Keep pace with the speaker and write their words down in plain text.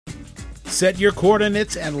Set your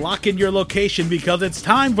coordinates and lock in your location because it's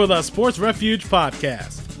time for the Sports Refuge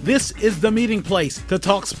Podcast. This is the meeting place to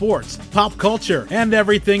talk sports, pop culture, and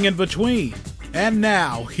everything in between. And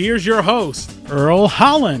now, here's your host, Earl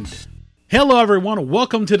Holland. Hello everyone,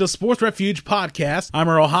 welcome to the Sports Refuge Podcast. I'm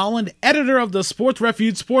Earl Holland, editor of the Sports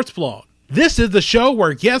Refuge Sports Blog. This is the show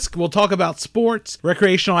where guests will talk about sports,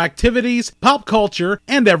 recreational activities, pop culture,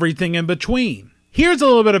 and everything in between. Here's a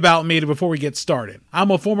little bit about me before we get started.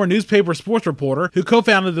 I'm a former newspaper sports reporter who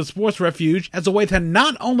co-founded the Sports Refuge as a way to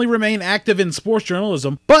not only remain active in sports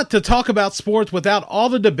journalism, but to talk about sports without all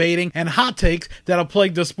the debating and hot takes that have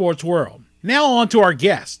plagued the sports world. Now on to our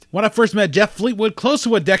guest. When I first met Jeff Fleetwood close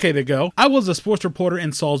to a decade ago, I was a sports reporter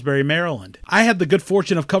in Salisbury, Maryland. I had the good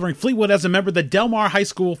fortune of covering Fleetwood as a member of the Del Mar High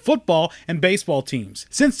School football and baseball teams.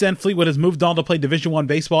 Since then, Fleetwood has moved on to play Division I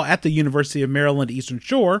baseball at the University of Maryland Eastern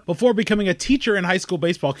Shore before becoming a teacher and high school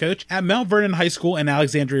baseball coach at Mount Vernon High School in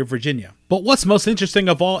Alexandria, Virginia. But what's most interesting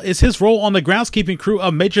of all is his role on the groundskeeping crew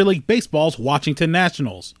of Major League Baseball's Washington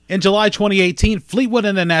Nationals. In July 2018, Fleetwood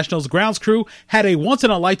and the Nationals grounds crew had a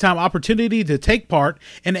once-in-a-lifetime opportunity to take part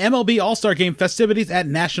in MLB All-Star Game festivities at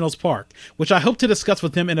Nationals Park, which I hope to discuss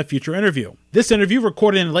with him in a future interview. This interview,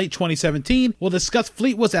 recorded in late 2017, will discuss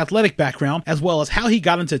Fleetwood's athletic background, as well as how he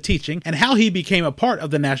got into teaching and how he became a part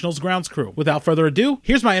of the Nationals grounds crew. Without further ado,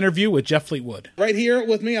 here's my interview with Jeff Fleetwood. Right here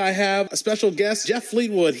with me, I have a special guest, Jeff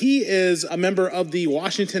Fleetwood. He is a member of the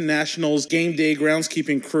Washington Nationals game day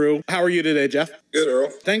groundskeeping crew. How are you today, Jeff? Good, Earl.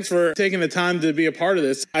 Thanks for taking the time to be a part of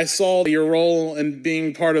this. I saw your role in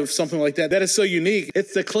being part of something like that. That is so unique.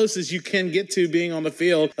 It's the closest you can get to being on the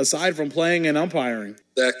field, aside from playing and umpiring.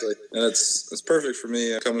 Exactly. And it's perfect for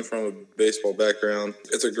me. Coming from a baseball background,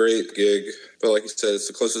 it's a great gig. But like you said, it's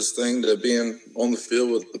the closest thing to being on the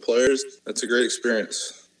field with the players. It's a great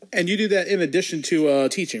experience. And you do that in addition to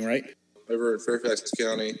teaching, right? Over at Fairfax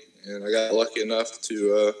County, and I got lucky enough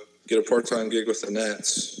to get a part-time gig with the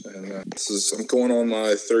Nats. And I'm going on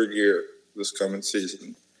my third year this coming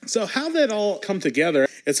season. So how did that all come together?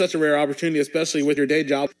 It's such a rare opportunity, especially with your day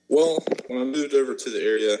job. Well, when I moved over to the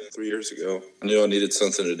area 3 years ago, I knew I needed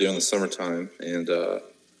something to do in the summertime. And I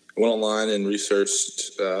went online and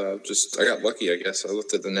researched. I got lucky, I guess. I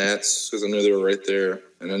looked at the Nats because I knew they were right there.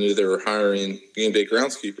 And I knew they were hiring game day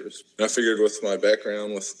groundskeepers. And I figured with my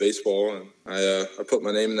background with baseball, and I put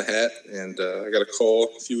my name in the hat, and I got a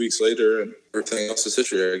call a few weeks later, and everything else is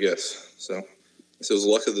history, I guess. So it was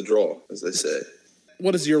luck of the draw, as they say.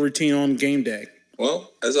 What is your routine on game day?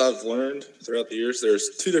 Well, as I've learned throughout the years,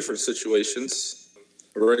 there's two different situations.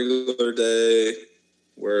 A regular day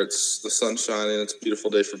where it's the sun shining, it's a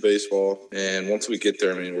beautiful day for baseball. And once we get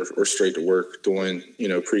there, we're straight to work doing,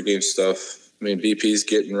 pregame stuff. BP's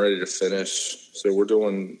getting ready to finish. So we're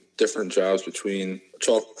doing different jobs between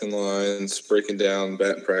chalking lines, breaking down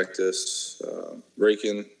batting practice,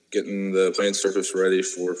 raking, getting the playing surface ready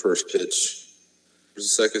for first pitch. There's a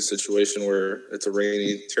second situation where it's a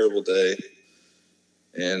rainy, terrible day.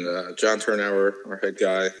 And John Turnauer, our head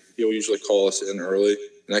guy, he'll usually call us in early.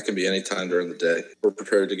 And that can be any time during the day. We're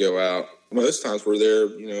prepared to go out. Most times we're there,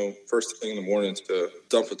 first thing in the morning to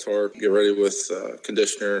dump the tarp, get ready with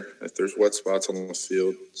conditioner if there's wet spots on the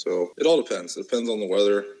field. So it all depends. It depends on the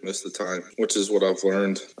weather most of the time, which is what I've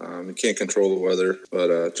learned. You can't control the weather.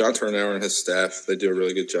 But John Turnauer and his staff, they do a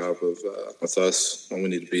really good job of with us when we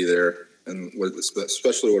need to be there. And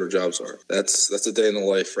especially what our jobs are. That's a day in the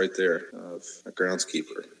life right there of a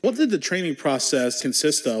groundskeeper. What did the training process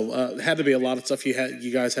consist of? It had to be a lot of stuff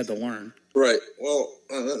you guys had to learn. Right. Well,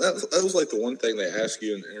 that was like the one thing they ask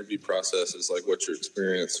you in the interview process is like what's your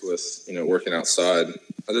experience with working outside.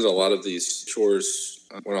 I did a lot of these chores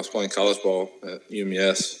when I was playing college ball at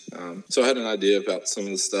UMES, so I had an idea about some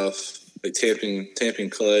of the stuff like tamping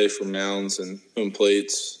clay for mounds and home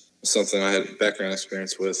plates. Something I had background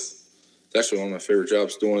experience with. It's actually one of my favorite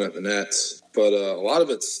jobs doing at the Nats. But a lot of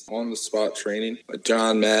it's on-the-spot training. Like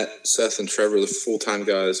John, Matt, Seth, and Trevor, the full-time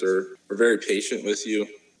guys, are very patient with you.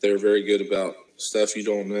 They're very good about stuff you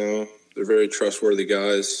don't know. They're very trustworthy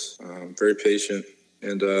guys, very patient.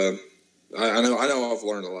 And I know I've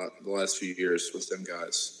learned a lot the last few years with them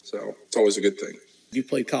guys. So it's always a good thing. You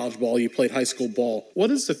played college ball. You played high school ball.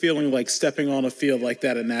 What is the feeling like stepping on a field like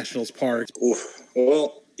that at Nationals Park? Oof.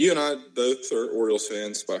 Well, you and I both are Orioles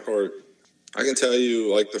fans by heart. I can tell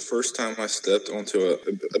you, like, the first time I stepped onto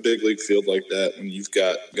a big league field like that, and you've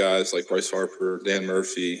got guys like Bryce Harper, Dan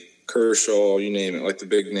Murphy, Kershaw, you name it, like the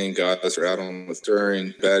big name guys are out on with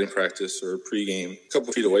during batting practice or pregame, a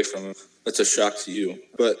couple feet away from them. That's a shock to you.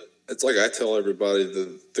 But it's like I tell everybody,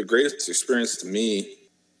 the greatest experience to me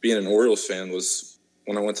being an Orioles fan was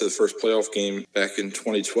when I went to the first playoff game back in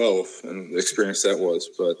 2012 and the experience that was.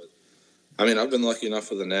 But I mean, I've been lucky enough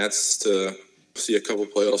with the Nats to see a couple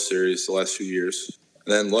playoff series the last few years.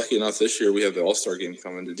 And then lucky enough this year, we have the All-Star game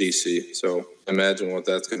coming to D.C., so imagine what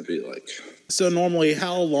that's going to be like. So normally,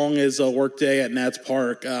 how long is a workday at Nats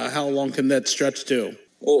Park? How long can that stretch to?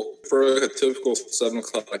 Well, for a typical 7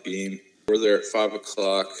 o'clock game, we're there at 5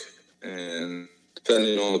 o'clock, and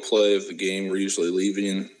depending on the play of the game, we're usually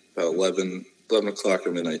leaving about 11 o'clock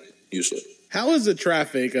or midnight, usually. How is the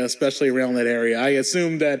traffic, especially around that area? I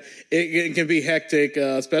assume that it can be hectic,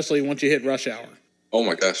 especially once you hit rush hour. Oh,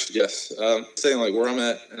 my gosh, yes. Saying like where I'm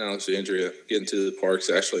at in Alexandria, getting to the park's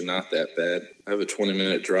actually not that bad. I have a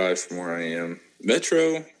 20-minute drive from where I am.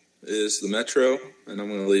 Metro is the Metro, and I'm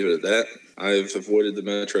going to leave it at that. I've avoided the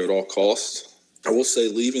Metro at all costs. I will say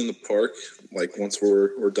leaving the park, like once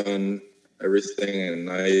we're done everything at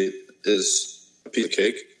night, is a piece of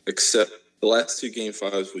cake, except the last 2 Game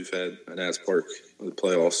 5s we've had at Nats Park in the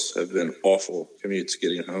playoffs have been awful commutes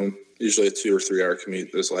getting home. Usually a 2 or 3 hour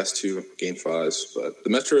commute those last 2 Game 5s. But the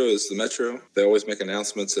Metro is the Metro. They always make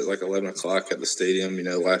announcements at like 11 o'clock at the stadium. You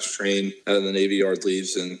know, last train out of the Navy Yard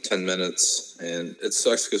leaves in 10 minutes. And it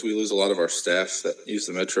sucks because we lose a lot of our staff that use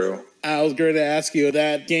the Metro. I was going to ask you,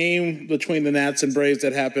 that game between the Nats and Braves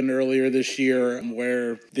that happened earlier this year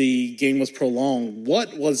where the game was prolonged,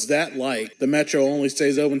 what was that like? The Metro only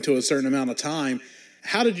stays open to a certain amount of time.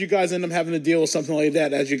 How did you guys end up having to deal with something like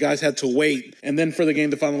that as you guys had to wait and then for the game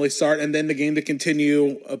to finally start and then the game to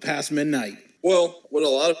continue past midnight? Well, what a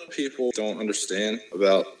lot of people don't understand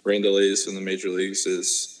about rain delays in the major leagues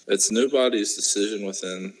is it's nobody's decision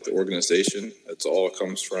within the organization. It's all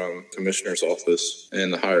comes from commissioner's office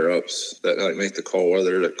and the higher-ups that make the call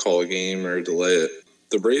whether to call a game or delay it.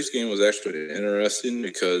 The Braves game was actually interesting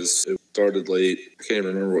because it started late. I can't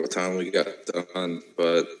even remember what time we got done,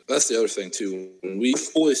 but that's the other thing too. When we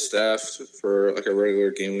fully staffed for like a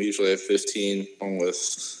regular game, we usually have 15 along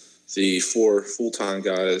with the 4 full-time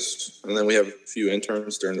guys, and then we have a few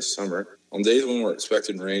interns during the summer. On days when we're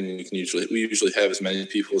expecting rain, we usually have as many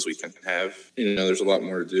people as we can have. You know, there's a lot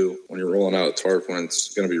more to do when you're rolling out a tarp when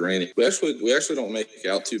it's going to be raining. We actually don't make it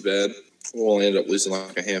out too bad. We'll only end up losing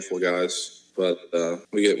like a handful of guys. But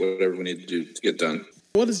we get whatever we need to do to get done.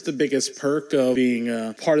 What is the biggest perk of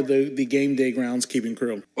being part of the game day groundskeeping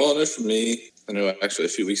crew? Well, I know for me, I know actually a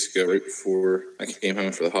few weeks ago, right before I came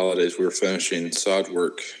home for the holidays, we were finishing sod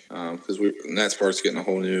work because Nats Park's getting a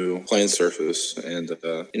whole new playing surface. And,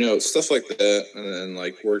 stuff like that. And then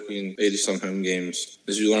like working 80-some home games,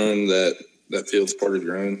 as you learn that field's part of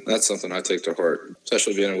your own. That's something I take to heart,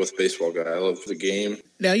 especially being with a baseball guy. I love the game.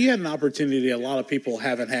 Now, you had an opportunity a lot of people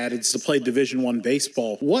haven't had. It's to play Division I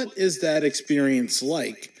baseball. What is that experience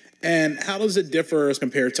like? And how does it differ as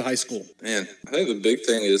compared to high school? Man, I think the big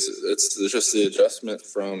thing is it's just the adjustment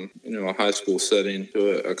from, a high school setting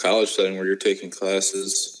to a college setting where you're taking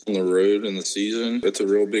classes on the road in the season. It's a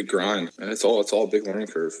real big grind. And it's all a big learning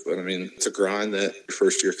curve. But, it's a grind that your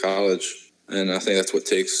first year of college. And I think that's what it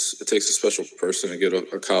takes a special person to get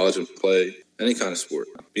a college and play any kind of sport.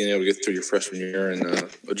 Being able to get through your freshman year and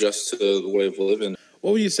adjust to the way of living.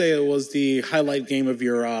 What would you say was the highlight game of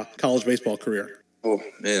your college baseball career? Oh,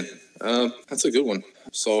 man, that's a good one.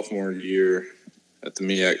 Sophomore year at the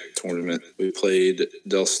MEAC tournament, we played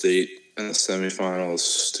Del State in the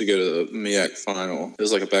semifinals to go to the MEAC final. It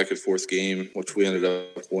was like a back-and-forth game, which we ended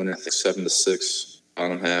up winning, I think, 7-6,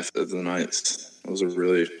 bottom half of the ninth. It was a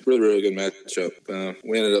really, really, really good matchup.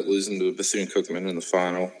 We ended up losing to Bethune-Cookman in the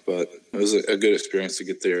final, but it was a good experience to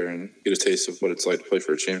get there and get a taste of what it's like to play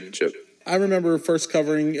for a championship. I remember first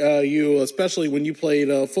covering you, especially when you played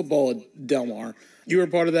football at Del Mar. You were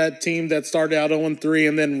part of that team that started out 0-3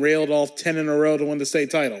 and then railed off 10 in a row to win the state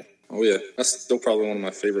title. Oh, yeah. That's still probably one of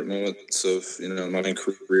my favorite moments of, my main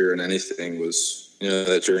career and anything was,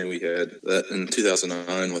 that journey we had that in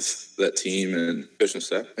 2009 with that team and coaching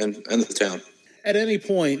staff and the town. At any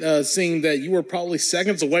point, seeing that you were probably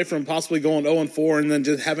seconds away from possibly going 0-4 and then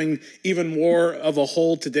just having even more of a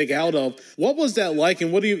hole to dig out of, what was that like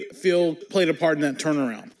and what do you feel played a part in that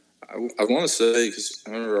turnaround? I want to say, because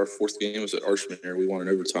I remember our fourth game was at Archmere. We won in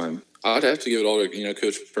overtime. I'd have to give it all to,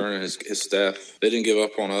 Coach Byrne and his staff. They didn't give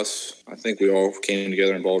up on us. I think we all came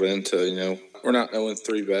together and bought into, we're not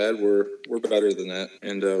 0-3 bad. We're better than that.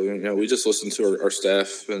 And, we just listened to our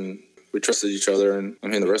staff and we trusted each other, and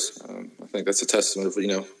the rest. I think that's a testament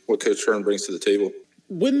of what Coach Hearn brings to the table.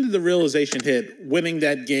 When did the realization hit? Winning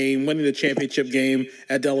that game, winning the championship game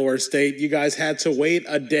at Delaware State, you guys had to wait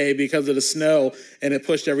a day because of the snow, and it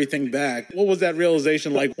pushed everything back. What was that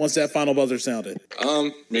realization like once that final buzzer sounded?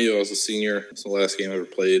 Me, I was a senior. It's the last game I ever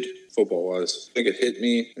played football-wise. I think it hit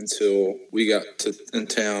me until we got in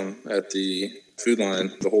town at the Food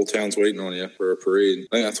line, the whole town's waiting on you for a parade.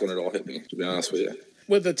 I think that's when it all hit me, to be honest with you.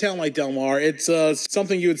 With a town like Del Mar, it's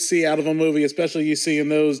something you would see out of a movie, especially you see in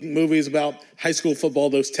those movies about high school football,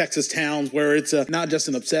 those Texas towns where it's not just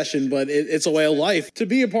an obsession, but it's a way of life. To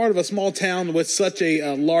be a part of a small town with such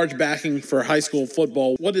a large backing for high school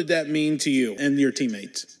football, what did that mean to you and your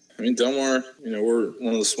teammates? I mean, Del Mar, we're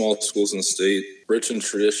one of the smallest schools in the state, rich in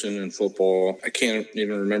tradition in football. I can't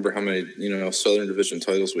even remember how many, Southern Division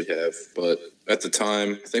titles we have. But at the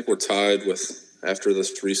time, I think we're tied with, after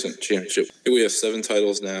this recent championship, we have 7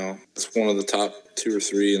 titles now. It's one of the top 2 or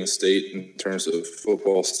 3 in the state in terms of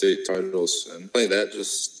football state titles. And I think that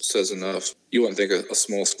just says enough. You wouldn't think a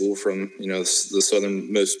small school from, the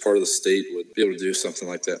southernmost part of the state would be able to do something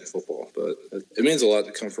like that in football. But it means a lot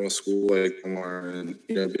to come from a school like Omar and,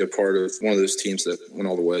 be a part of one of those teams that went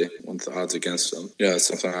all the way with the odds against them. It's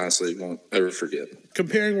something I honestly won't ever forget.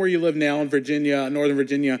 Comparing where you live now in Virginia, Northern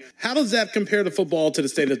Virginia, how does that compare to football to the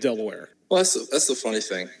state of Delaware? Well, that's the funny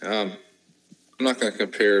thing. I'm not going to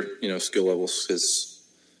compare, skill levels because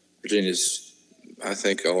Virginia's, I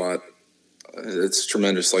think, a lot. It's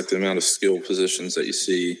tremendous, like the amount of skill positions that you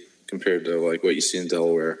see compared to like what you see in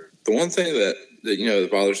Delaware. The one thing that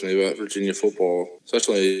bothers me about Virginia football,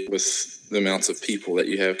 especially with the amounts of people that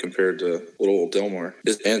you have compared to little old Del Mar,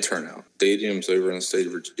 is band turnout. Stadiums over in the state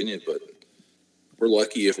of Virginia, but we're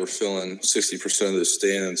lucky if we're filling 60% of those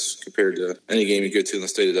stands compared to any game you go to in the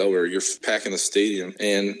state of Delaware. You're packing the stadium,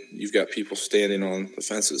 and you've got people standing on the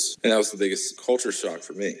fences. And that was the biggest culture shock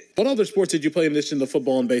for me. What other sports did you play in addition to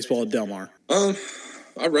football and baseball at Del Mar?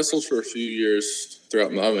 I wrestled for a few years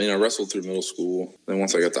I wrestled through middle school. Then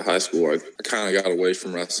once I got to high school, I kind of got away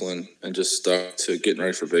from wrestling and just stuck to getting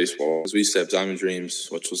ready for baseball. Because we used to have Diamond Dreams,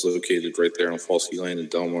 which was located right there on Falsky Lane in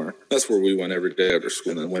Del Mar. That's where we went every day after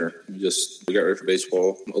school in the winter. We got ready for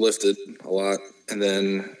baseball. I lifted a lot. And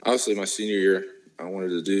then, obviously, my senior year, I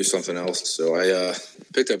wanted to do something else. So I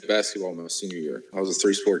picked up basketball my senior year. I was a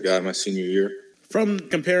 3-sport guy my senior year. From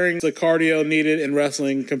comparing the cardio needed in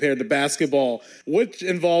wrestling compared to basketball, which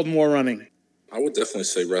involved more running? I would definitely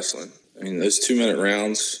say wrestling. I mean, those 2-minute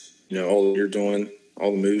rounds, all you're doing,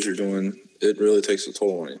 all the moves you're doing, it really takes a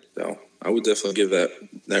toll on you. So I would definitely give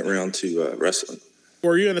that round to wrestling.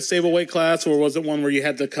 Were you in a stable weight class, or was it one where you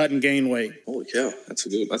had to cut and gain weight? Holy cow, that's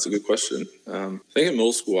a good question. I think in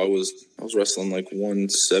middle school I was wrestling like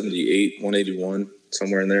 178, 181,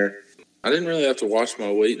 somewhere in there. I didn't really have to watch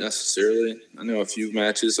my weight necessarily. I know a few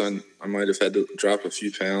matches I might have had to drop a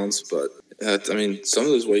few pounds, but some of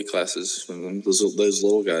those weight classes, those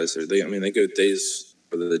little guys, they go days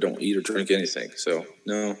where they don't eat or drink anything. So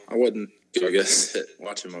no, I wasn't,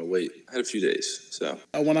 watching my weight. I had a few days. So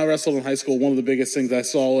when I wrestled in high school, one of the biggest things I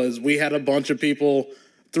saw was we had a bunch of people.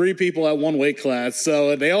 3 people at one weight class,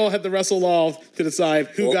 so they all had to wrestle off to decide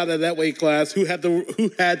who got at that weight class, who had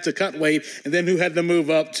to cut weight, and then who had to move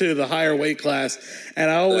up to the higher weight class. And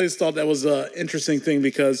I always thought that was an interesting thing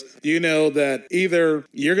because you know that either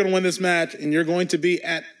you're going to win this match and you're going to be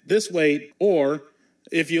at this weight, or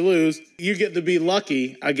if you lose, you get to be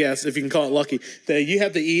lucky, I guess, if you can call it lucky, that you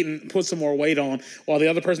have to eat and put some more weight on while the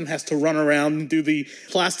other person has to run around and do the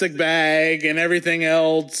plastic bag and everything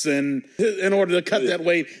else and in order to cut that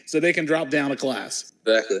weight so they can drop down a class.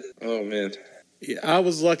 Exactly. Oh, man. Yeah, I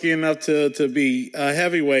was lucky enough to be a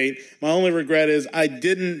heavyweight. My only regret is I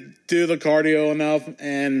didn't do the cardio enough,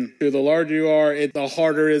 and the larger you are, the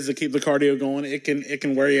harder it is to keep the cardio going. It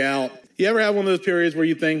can wear you out. You ever have one of those periods where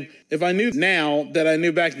you think, if I knew now that I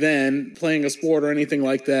knew back then, playing a sport or anything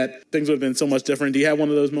like that, things would have been so much different? Do you have one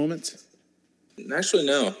of those moments? Actually,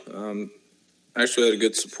 no. I actually had a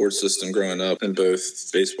good support system growing up in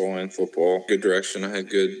both baseball and football. Good direction. I had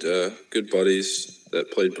good buddies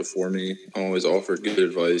that played before me. Always offered good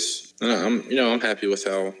advice. And I'm happy with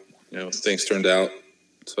how things turned out,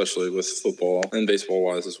 especially with football and baseball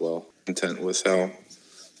wise as well. Content with how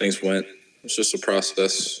things went. It's just a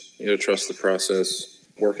process. You got to trust the process,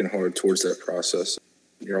 working hard towards that process.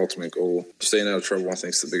 Your ultimate goal. Staying out of trouble, I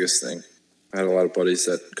think, is the biggest thing. I had a lot of buddies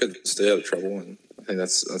that couldn't stay out of trouble, and I think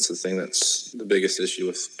that's the thing that's the biggest issue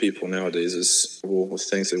with people nowadays is with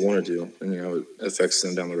things they want to do, and it affects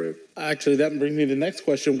them down the road. Actually, that brings me to the next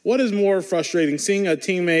question. What is more frustrating, seeing a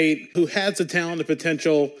teammate who has the talent and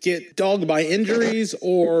potential get dogged by injuries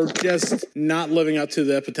or just not living up to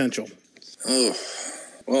that potential? Oh,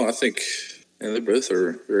 well, I think they both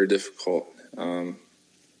are very difficult.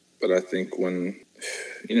 But I think when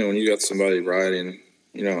you got somebody riding,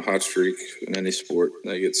 a hot streak in any sport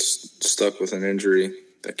that gets stuck with an injury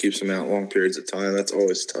that keeps them out long periods of time, that's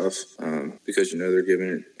always tough because they're giving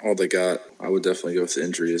it all they got. I would definitely go with the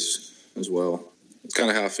injuries as well. It's kind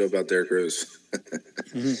of how I feel about Derrick Rose.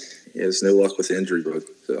 He has no luck with the injury bug.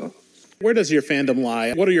 So, where does your fandom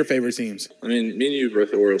lie? What are your favorite teams? I mean, me and you are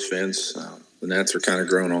both Orioles fans. The Nats are kind of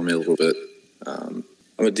growing on me a little bit. I'm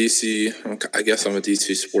a DC. I guess I'm a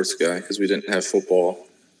DC sports guy because we didn't have football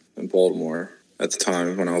in Baltimore at the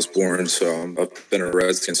time when I was born. So I've been a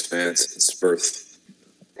Redskins fan since birth.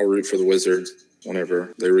 I'll root for the Wizards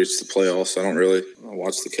whenever they reach the playoffs. I don't really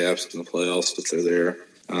watch the Caps in the playoffs if they're there.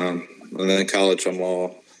 And then in college, I'm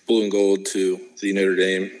all blue and gold to the Notre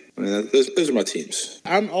Dame. I mean, those are my teams.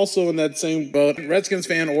 I'm also in that same boat. Redskins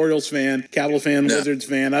fan, Orioles fan, Capital fan, Wizards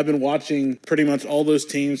fan. I've been watching pretty much all those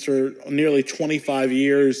teams for nearly 25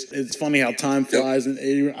 years. It's funny how time flies. Yep.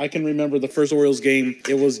 And I can remember the first Orioles game.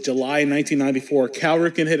 It was July 1994. Cal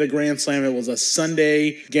Ripken hit a grand slam. It was a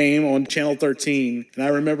Sunday game on Channel 13. And I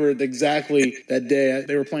remember exactly that day.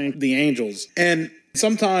 They were playing the Angels. And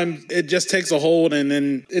sometimes it just takes a hold and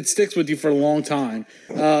then it sticks with you for a long time.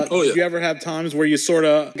 Did you ever have times where you sort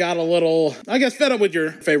of got a little, I guess, fed up with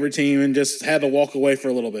your favorite team and just had to walk away for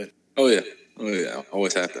a little bit? Oh, yeah.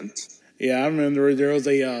 Always happens. Yeah, I remember there was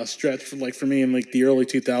a stretch for me in the early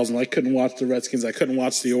 2000s. I couldn't watch the Redskins. I couldn't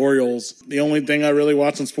watch the Orioles. The only thing I really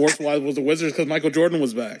watched in sports-wise was the Wizards because Michael Jordan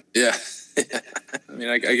was back. Yeah. I mean,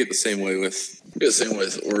 I get the same way with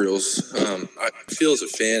the Orioles. I feel as a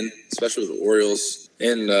fan, especially with the Orioles,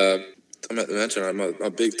 and I meant to mention I'm a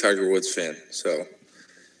big Tiger Woods fan. So,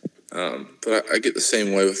 but I get the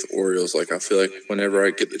same way with the Orioles. Like I feel like whenever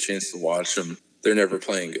I get the chance to watch them, they're never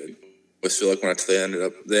playing good. I always feel like when they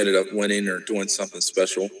ended up winning or doing something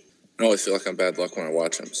special. I always feel like I'm bad luck when I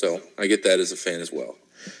watch them. So I get that as a fan as well.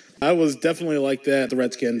 I was definitely like that, the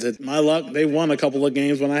Redskins. My luck, they won a couple of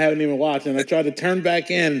games when I haven't even watched, and I tried to turn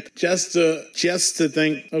back in just to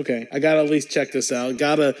think, okay, I got to at least check this out.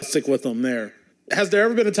 Got to stick with them there. Has there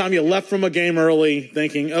ever been a time you left from a game early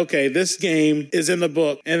thinking, okay, this game is in the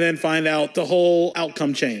book, and then find out the whole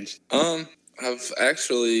outcome changed? I've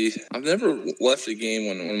never left a game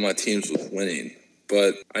when one of my teams was winning.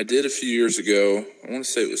 But I did a few years ago. I want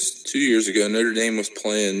to say it was 2 years ago. Notre Dame was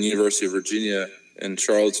playing University of Virginia in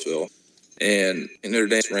Charlottesville, and Notre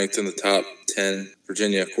Dame's ranked in the top 10.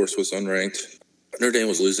 Virginia, of course, was unranked. Notre Dame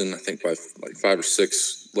was losing, I think, by 5 or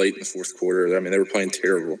 6 late in the fourth quarter. I mean, they were playing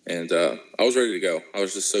terrible, and I was ready to go. I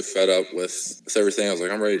was just so fed up with everything. I was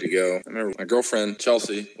like, I'm ready to go. I remember my girlfriend,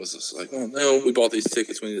 Chelsea, was just like, oh, no, we bought these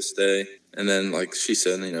tickets. We need to stay. And then, she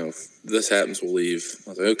said, if this happens, we'll leave.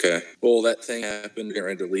 I was like, okay. Well, that thing happened. We're getting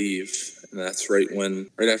ready to leave. And that's right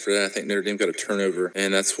after that, I think Notre Dame got a turnover.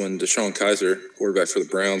 And that's when Deshaun Kaiser, quarterback for the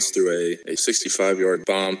Browns, threw a 65-yard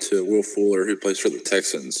bomb to Will Fuller, who plays for the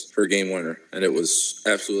Texans, for a game winner. And it was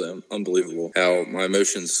absolutely unbelievable how my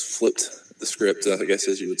emotions flipped the script, I guess,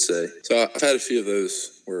 as you would say. So I've had a few of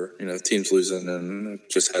those where, teams losing and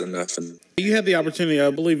just had enough. And you had the opportunity, I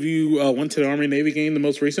believe you went to the Army-Navy game, the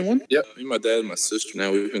most recent one? Yep. Me, my dad, and my sister.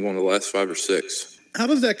 Now we've been going to the last 5 or 6. How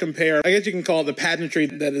does that compare? I guess you can call it the pageantry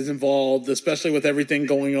that is involved, especially with everything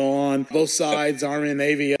going on, both sides, Army and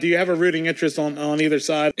Navy. Do you have a rooting interest on either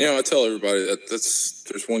side? I tell everybody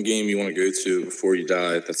there's one game you want to go to before you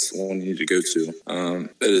die. That's the one you need to go to.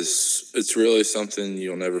 It's really something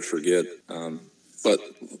you'll never forget. But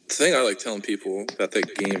the thing I like telling people about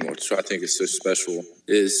that game, which I think is so special,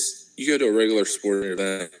 is you go to a regular sporting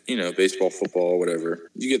event, baseball, football, whatever.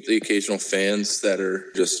 You get the occasional fans that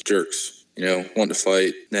are just jerks. Want to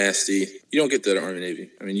fight, nasty. You don't get that at Army-Navy.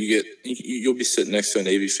 I mean, you'll be sitting next to a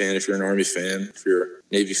Navy fan if you're an Army fan. If you're a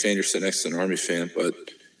Navy fan, you're sitting next to an Army fan. But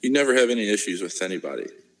you never have any issues with anybody.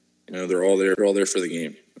 They're all there. They're all there for the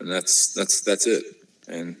game, and that's it.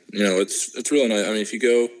 And it's really nice. I mean, if you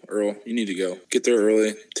go, Earl, you need to go. Get there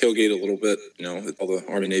early, tailgate a little bit. All the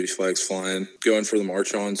Army-Navy flags flying, go in for the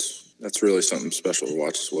march-ons. That's really something special to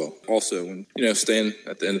watch as well. Also, when, staying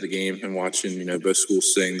at the end of the game and watching, both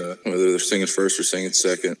schools sing whether they're singing first or singing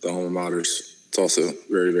second, the alma maters, it's also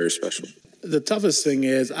very, very special. The toughest thing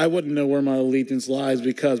is I wouldn't know where my allegiance lies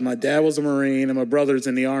because my dad was a Marine and my brother's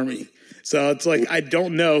in the Army. So it's like I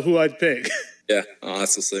don't know who I'd pick. Yeah,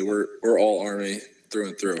 honestly, we're all Army through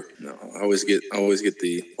and through. No, I always get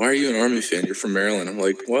the, why are you an Army fan? You're from Maryland. I'm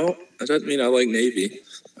like, well, that doesn't mean I like Navy.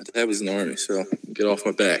 My dad was in the Army, so get off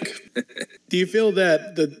my back. Do you feel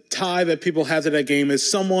that the tie that people have to that game is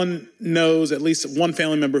someone knows at least one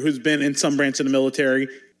family member who's been in some branch of the military?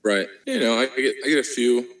 Right. I get a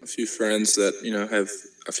few friends that,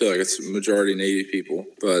 I feel like it's a majority Navy people,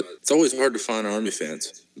 but it's always hard to find Army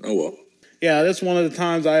fans. Oh, well. Yeah, that's one of the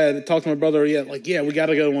times I had talked to my brother. We got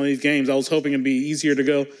to go to one of these games. I was hoping it'd be easier to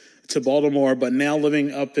go to Baltimore, but now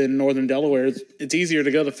living up in northern Delaware, it's easier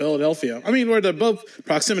to go to Philadelphia. I mean, where they're both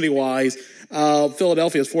proximity-wise.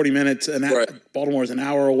 Philadelphia is 40 minutes, and Baltimore is an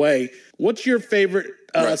hour away. What's your favorite,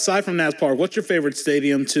 aside from Nats Park, what's your favorite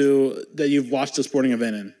stadium that you've watched a sporting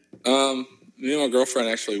event in? Me and my girlfriend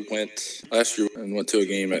actually went last year and went to a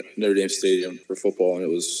game at Notre Dame Stadium for football, and it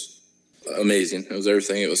was amazing. It was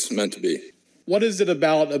everything it was meant to be. What is it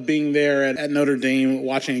about being there at Notre Dame,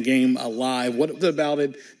 watching a game live? What is it about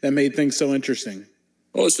it that made things so interesting?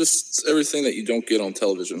 Well, it's just everything that you don't get on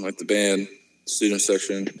television, like the band, student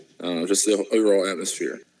section, just the overall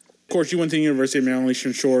atmosphere. Of course, you went to the University of Maryland,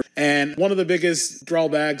 Eastern Shore, and one of the biggest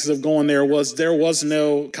drawbacks of going there was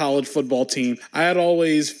no college football team. I had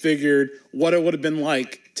always figured what it would have been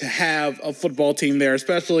like to have a football team there,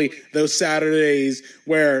 especially those Saturdays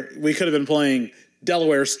where we could have been playing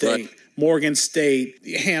Delaware State, Morgan State,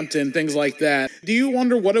 Hampton, things like that. Do you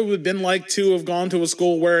wonder what it would have been like to have gone to a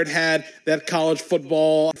school where it had that college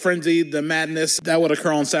football frenzy, the madness that would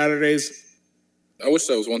occur on Saturdays? I wish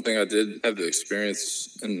that was one thing I did have the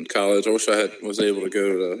experience in college. I wish I was able to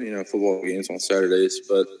go to football games on Saturdays,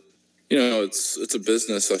 but it's a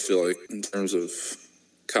business. I feel like in terms of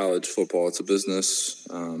college football, it's a business.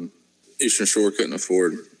 Eastern Shore couldn't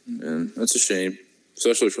afford, and that's a shame,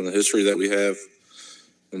 especially from the history that we have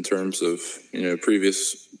in terms of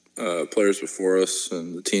previous players before us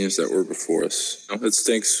and the teams that were before us. It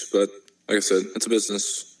stinks, but like I said, it's a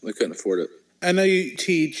business. They couldn't afford it. I know you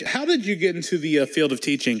teach. How did you get into the field of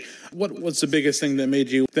teaching? What was the biggest thing that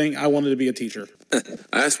made you think I wanted to be a teacher?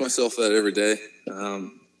 I ask myself that every day. I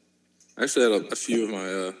actually had a few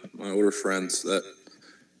of my older friends that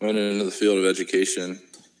went into the field of education. And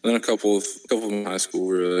then a couple of them in high school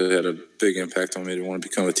really had a big impact on me to want to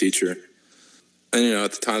become a teacher. And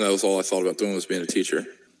at the time, that was all I thought about doing was being a teacher.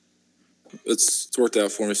 It's worked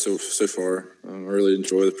out for me so far. I really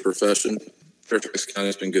enjoy the profession. Fairfax County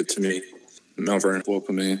has been good to me. Mount Vernon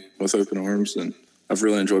welcomed me with open arms, and I've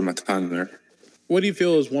really enjoyed my time there. What do you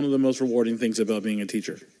feel is one of the most rewarding things about being a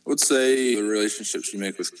teacher? I would say the relationships you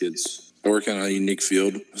make with kids. I work in a unique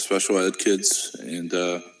field, special ed kids, and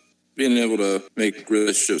being able to make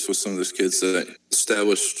relationships with some of those kids that I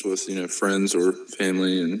established with friends or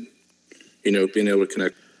family, and being able to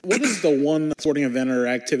connect. What is the one sporting event or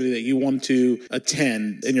activity that you want to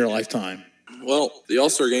attend in your lifetime? Well, the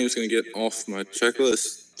All-Star Game is going to get off my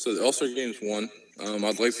checklist. So the All-Star Game is one.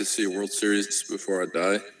 I'd like to see a World Series before I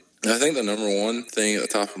die. And I think the number one thing at the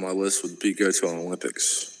top of my list would be go to an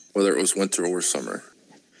Olympics, whether it was winter or summer.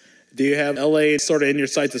 Do you have LA sort of in your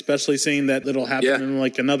sights, especially seeing that it'll happen in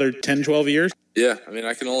like another 10, 12 years? Yeah, I mean,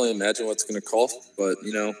 I can only imagine what's going to cost, but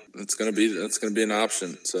it's going to be an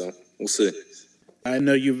option. So we'll see. I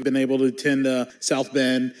know you've been able to attend South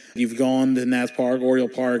Bend. You've gone to Nats Park, Oriole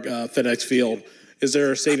Park, FedEx Field. Is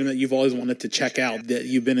there a stadium that you've always wanted to check out that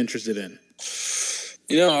you've been interested in?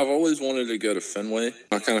 I've always wanted to go to Fenway.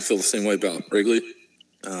 I kind of feel the same way about Wrigley.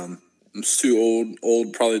 It's too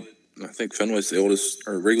old. Probably, I think Fenway's the oldest,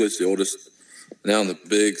 or Wrigley's the oldest. Now in the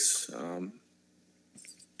bigs.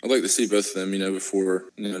 I'd like to see both of them, before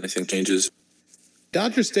anything changes.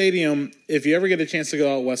 Dodger Stadium, if you ever get a chance to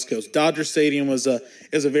go out West Coast, Dodger Stadium is a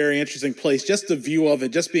very interesting place. Just the view of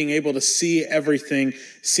it, just being able to see everything,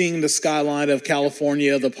 seeing the skyline of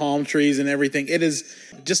California, the palm trees and everything. It is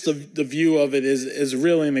just the view of it is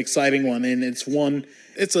really an exciting one. And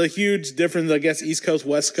it's a huge difference, I guess, East Coast,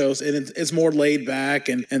 West Coast, and it's more laid back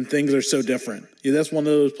and things are so different. Yeah, that's one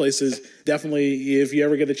of those places, definitely, if you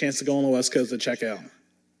ever get a chance to go on the West Coast, to check out.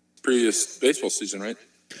 Previous baseball season, right?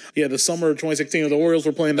 Yeah, the summer of 2016, the Orioles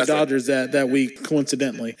were playing the Dodgers that week,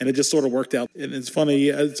 coincidentally, and it just sort of worked out. And it's funny.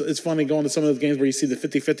 It's funny going to some of those games where you see the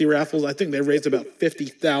 50-50 raffles. I think they raised about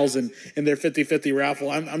 $50,000 in their 50-50 raffle.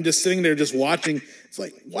 I'm just sitting there just watching. It's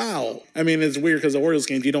like, wow. I mean, it's weird because the Orioles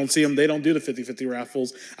games, you don't see them. They don't do the 50-50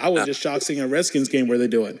 raffles. I was just shocked seeing a Redskins game where they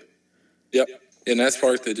do it. Yep. In Nats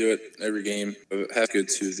Park, they do it every game. Have to go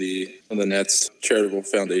to the Nats charitable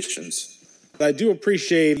foundations. I do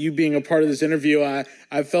appreciate you being a part of this interview.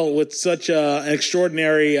 I felt with such an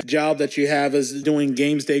extraordinary job that you have as doing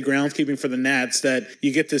games day groundskeeping for the Nats that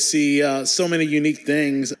you get to see so many unique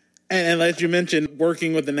things. And as you mentioned,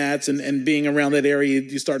 working with the Nats and being around that area,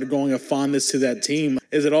 you started growing a fondness to that team.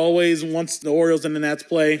 Is it always, once the Orioles and the Nats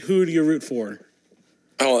play, who do you root for?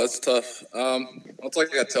 Oh, that's tough. It's like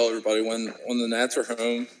I tell everybody, when the Nats are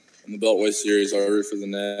home in the Beltway Series, I root for the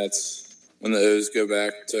Nats. When the O's go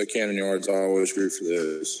back to Cannon Yards, I always root for the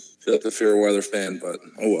O's. I feel like a fair weather fan, but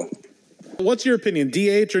oh well. What's your opinion,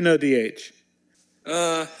 DH or no DH?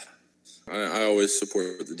 I always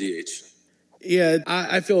support the DH. Yeah,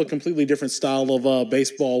 I feel a completely different style of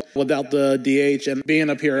baseball without the DH. And being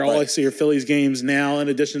up here, all I see are Phillies games now, in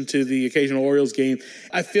addition to the occasional Orioles game.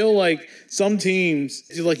 I feel like some teams,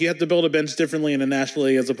 like you have to build a bench differently in the National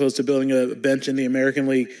League as opposed to building a bench in the American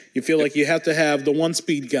League. You feel like you have to have the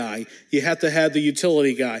one-speed guy. You have to have the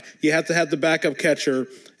utility guy. You have to have the backup catcher,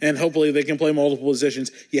 and hopefully they can play multiple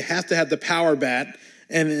positions. You have to have the power bat,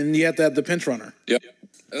 and you have to have the pinch runner. Yep.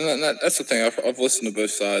 And that's the thing. I've listened to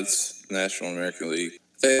both sides, National and American League.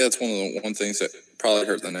 I think that's one of the things that probably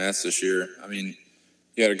hurt the Nats this year. I mean,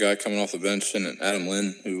 you had a guy coming off the bench, and Adam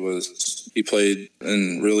Lynn, he played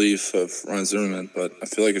in relief of Ryan Zimmerman, but I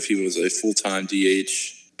feel like if he was a full-time DH,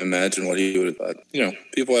 imagine what he would have done. You know,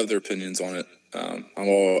 people have their opinions on it.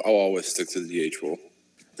 I'll always stick to the DH rule.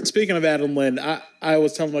 Speaking of Adam Lynn, I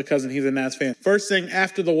was telling my cousin he's a Nats fan. First thing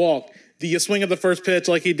after the walk, do you swing at the first pitch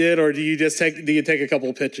like he did, or do you take a couple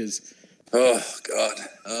of pitches? Oh God,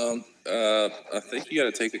 I think you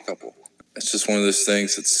got to take a couple. It's just one of those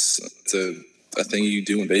things. It's a thing you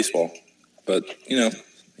do in baseball. But you know,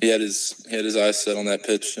 he had his eyes set on that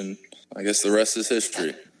pitch, and I guess the rest is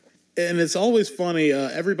history. And it's always funny.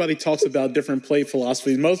 Everybody talks about different plate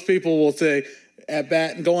philosophies. Most people will say, at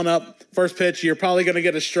bat and going up, first pitch, you're probably going to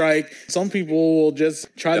get a strike. Some people will just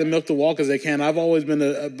try to milk the walk as they can. I've always been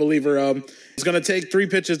a believer of, it's going to take 3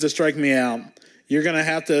 pitches to strike me out. You're going to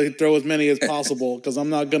have to throw as many as possible because I'm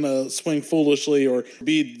not going to swing foolishly or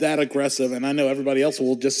be that aggressive. And I know everybody else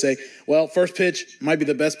will just say, well, first pitch might be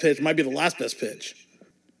the best pitch, might be the last best pitch.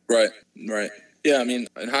 Right. Yeah, I mean,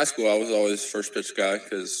 in high school, I was always first pitch guy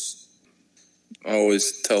because I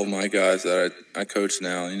always tell my guys that I coach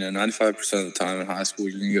now, 95% of the time in high school,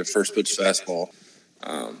 you're going to get a first pitch fastball.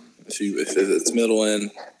 If it's middle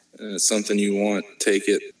end and it's something you want, take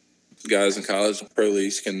it. Guys in college and pro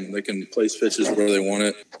leagues they can place pitches where they want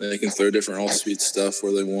it. They can throw different all-speed stuff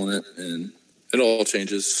where they want it, and it all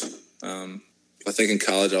changes. I think in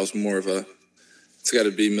college I was more of it's got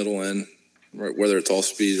to be middle end, right, whether it's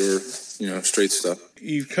all-speed or straight stuff.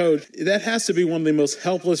 You coach, that has to be one of the most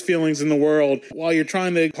helpless feelings in the world while you're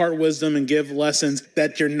trying to impart wisdom and give lessons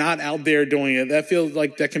that you're not out there doing it. That feels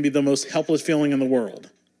like that can be the most helpless feeling in the world.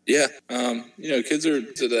 Yeah. Kids are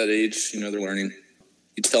to that age, they're learning.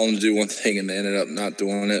 You tell them to do one thing and they ended up not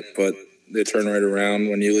doing it, but they turn right around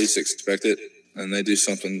when you least expect it and they do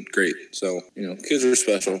something great. So, kids are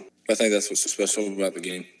special. I think that's what's special about the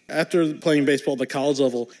game. After playing baseball at the college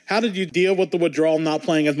level, how did you deal with the withdrawal not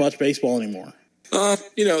playing as much baseball anymore? I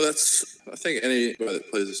think anybody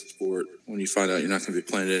that plays a sport, when you find out you're not going to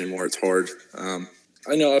be playing it anymore, it's hard. I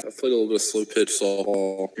know I've played a little bit of slow pitch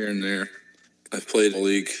softball here and there. I've played a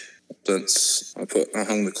league since I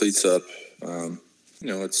hung the cleats up.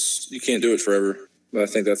 You can't do it forever. But I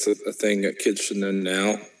think that's a thing that kids should know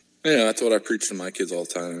now. That's what I preach to my kids all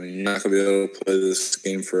the time. I mean, you're not going to be able to play this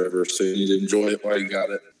game forever, so you need to enjoy it while you got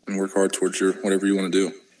it and work hard towards whatever you want to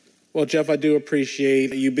do. Well, Jeff, I do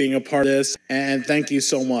appreciate you being a part of this, and thank you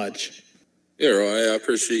so much. Yeah, Roy, I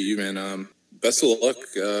appreciate you, man. Best of luck.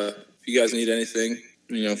 If you guys need anything,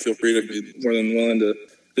 feel free to be more than willing to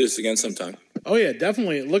do this again sometime. Oh, yeah,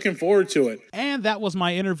 definitely. Looking forward to it. And that was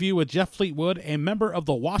my interview with Jeff Fleetwood, a member of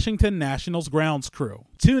the Washington Nationals grounds crew.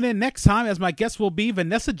 Tune in next time as my guest will be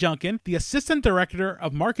Vanessa Junkin, the Assistant Director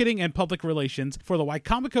of Marketing and Public Relations for the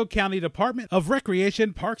Wicomico County Department of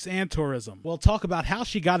Recreation, Parks, and Tourism. We'll talk about how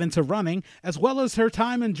she got into running as well as her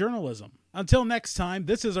time in journalism. Until next time,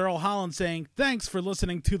 this is Earl Holland saying thanks for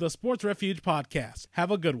listening to the Sports Refuge Podcast. Have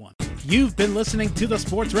a good one. You've been listening to the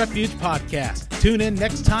Sports Refuge Podcast. Tune in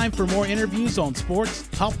next time for more interviews on sports,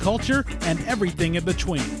 pop culture, and everything in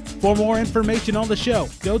between. For more information on the show,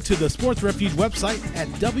 go to the Sports Refuge website at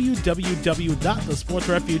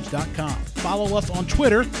www.thesportsrefuge.com. Follow us on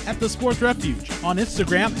Twitter at The Sports Refuge, on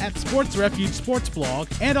Instagram at Sports Refuge Sports Blog,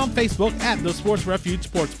 and on Facebook at The Sports Refuge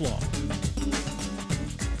Sports Blog.